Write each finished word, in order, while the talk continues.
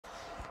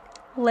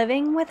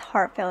Living with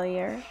Heart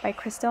Failure by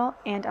Crystal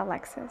and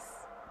Alexis.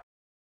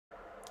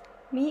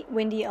 Meet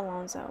Wendy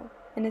Alonso,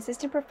 an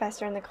assistant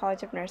professor in the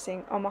College of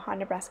Nursing, Omaha,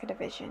 Nebraska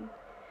Division.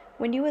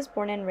 Wendy was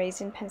born and raised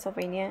in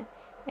Pennsylvania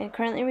and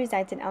currently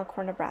resides in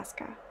Elkhorn,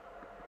 Nebraska.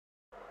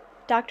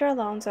 Dr.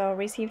 Alonso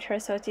received her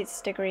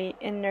associate's degree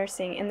in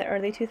nursing in the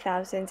early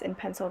 2000s in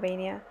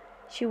Pennsylvania.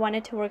 She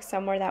wanted to work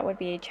somewhere that would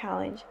be a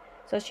challenge,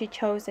 so she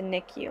chose the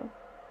NICU.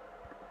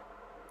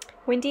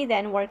 Wendy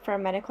then worked for a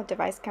medical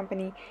device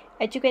company,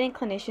 educating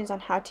clinicians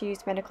on how to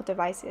use medical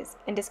devices,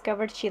 and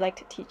discovered she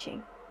liked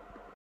teaching.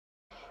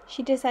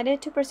 She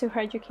decided to pursue her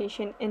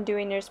education and do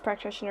a nurse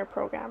practitioner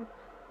program.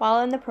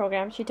 While in the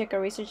program, she took a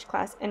research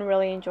class and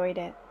really enjoyed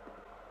it.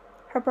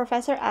 Her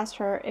professor asked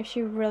her if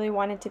she really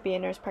wanted to be a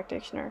nurse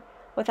practitioner.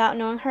 Without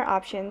knowing her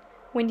options,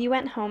 Wendy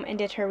went home and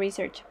did her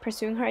research,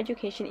 pursuing her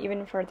education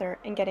even further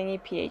and getting a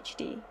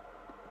PhD.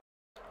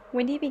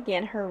 Wendy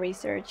began her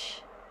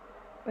research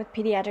with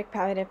pediatric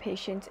palliative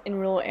patients in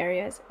rural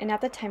areas, and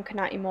at the time could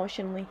not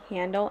emotionally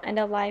handle end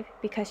of life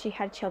because she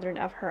had children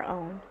of her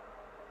own.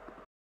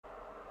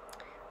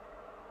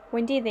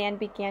 Wendy then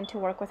began to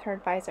work with her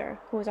advisor,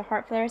 who was a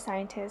heart failure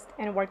scientist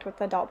and worked with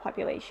the adult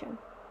population.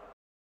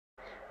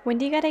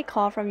 Wendy got a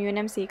call from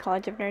UNMC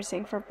College of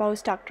Nursing for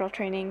postdoctoral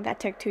training that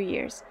took 2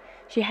 years.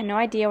 She had no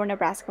idea where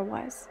Nebraska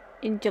was.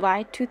 In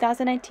July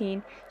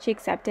 2019, she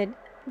accepted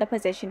the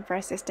position for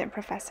assistant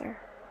professor.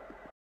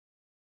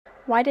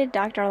 Why did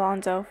Dr.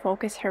 Alonso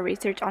focus her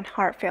research on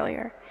heart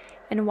failure,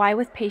 and why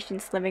with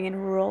patients living in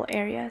rural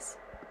areas?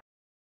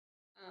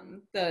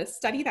 The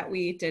study that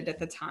we did at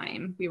the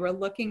time, we were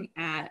looking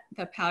at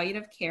the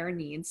palliative care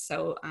needs,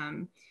 so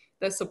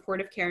the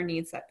supportive care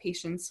needs that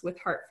patients with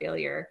heart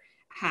failure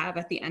have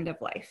at the end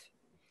of life.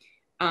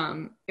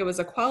 It was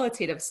a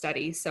qualitative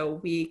study, so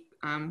we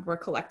were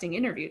collecting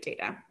interview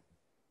data.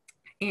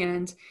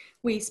 And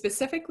we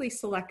specifically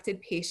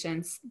selected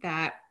patients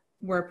that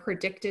were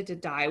predicted to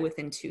die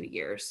within 2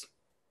 years.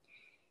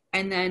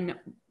 And then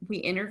we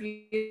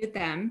interviewed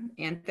them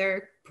and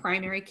their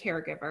primary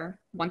caregiver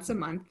once a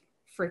month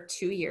for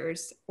 2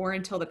 years or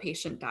until the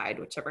patient died,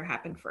 whichever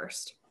happened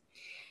first.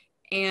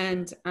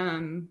 And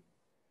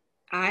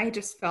I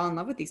just fell in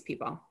love with these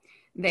people.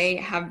 They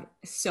have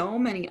so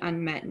many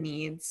unmet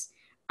needs.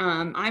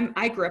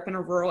 I grew up in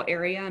a rural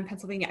area in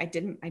Pennsylvania. I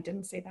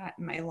didn't say that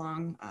in my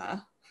long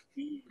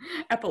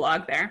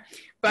epilogue there,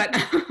 but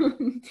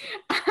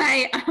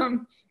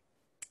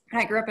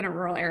I grew up in a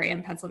rural area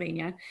in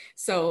Pennsylvania,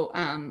 so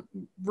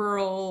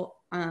rural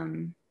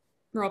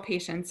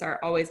patients are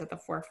always at the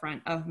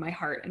forefront of my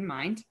heart and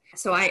mind.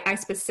 So I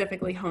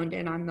specifically honed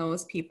in on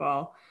those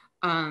people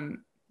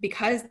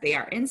because they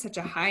are in such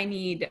a high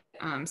need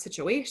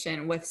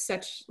situation with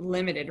such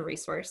limited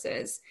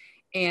resources,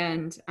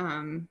 and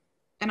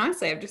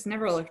honestly, I've just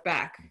never looked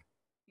back.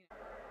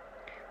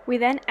 We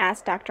then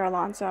asked Dr.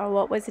 Alonso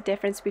what was the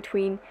difference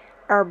between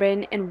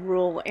urban and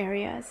rural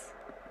areas.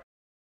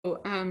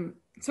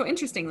 So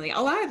interestingly, a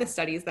lot of the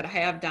studies that I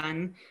have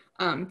done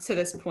to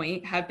this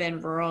point have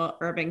been rural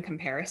urban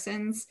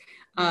comparisons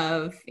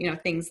of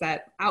things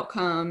that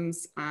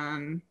outcomes.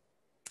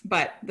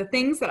 But the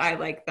things that I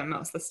like the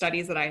most, the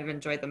studies that I have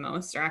enjoyed the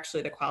most, are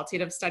actually the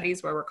qualitative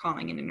studies where we're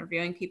calling and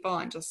interviewing people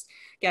and just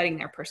getting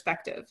their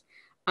perspective.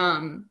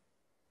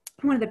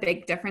 One of the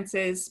big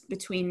differences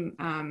between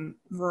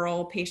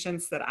rural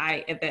patients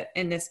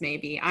and this may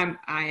be,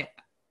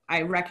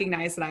 I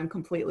recognize that I'm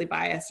completely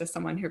biased as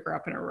someone who grew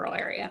up in a rural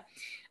area.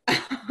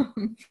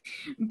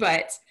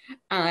 But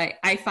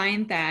I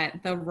find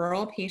that the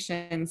rural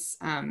patients,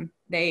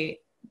 they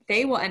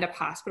will end up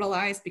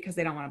hospitalized because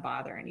they don't want to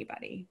bother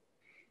anybody.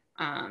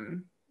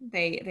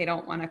 They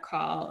don't want to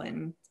call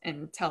and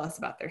tell us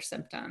about their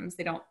symptoms.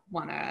 They don't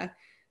want to.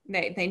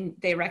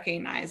 They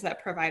recognize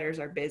that providers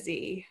are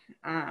busy.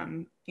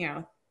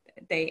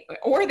 They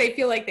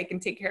feel like they can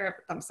take care of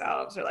it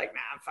themselves. They're like, nah,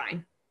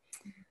 I'm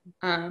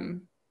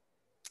fine.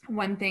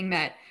 One thing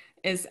that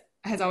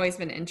has always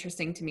been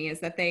interesting to me is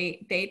that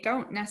they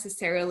don't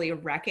necessarily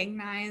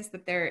recognize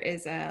that there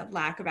is a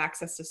lack of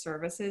access to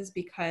services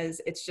because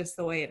it's just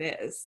the way it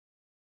is.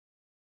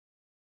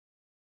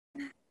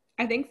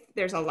 I think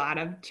there's a lot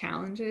of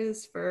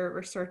challenges for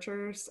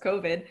researchers.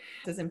 COVID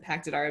has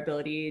impacted our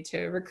ability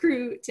to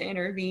recruit, to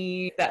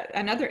intervene.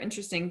 Another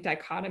interesting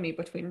dichotomy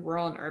between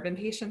rural and urban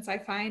patients I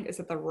find is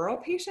that the rural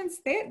patients,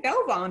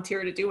 they'll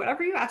volunteer to do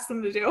whatever you ask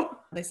them to do.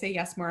 They say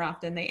yes more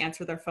often. They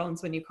answer their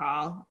phones when you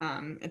call.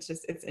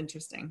 It's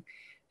interesting.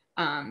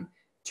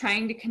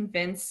 Trying to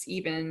convince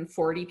even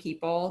 40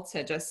 people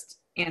to just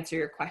answer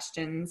your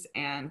questions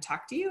and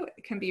talk to you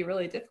can be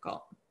really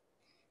difficult.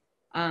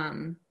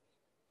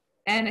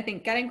 And I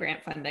think getting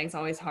grant funding is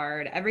always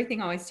hard.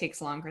 Everything always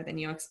takes longer than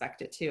you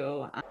expect it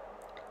to.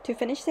 To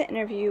finish the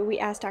interview, we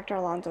asked Dr.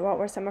 Alonso what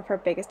were some of her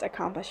biggest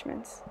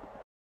accomplishments.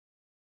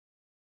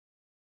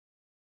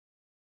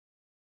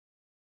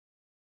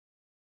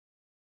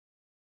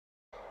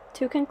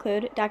 To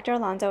conclude, Dr.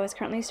 Alonso is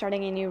currently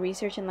starting a new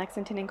research in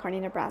Lexington and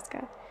Kearney,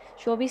 Nebraska.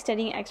 She will be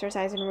studying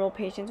exercise in rural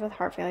patients with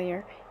heart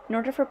failure In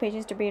order for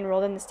patients to be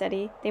enrolled in the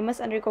study, they must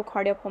undergo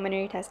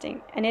cardiopulmonary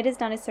testing, and it is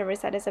not a service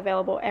that is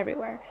available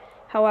everywhere.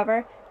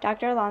 However,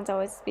 Dr. Alonso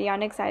is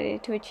beyond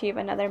excited to achieve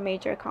another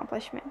major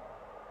accomplishment.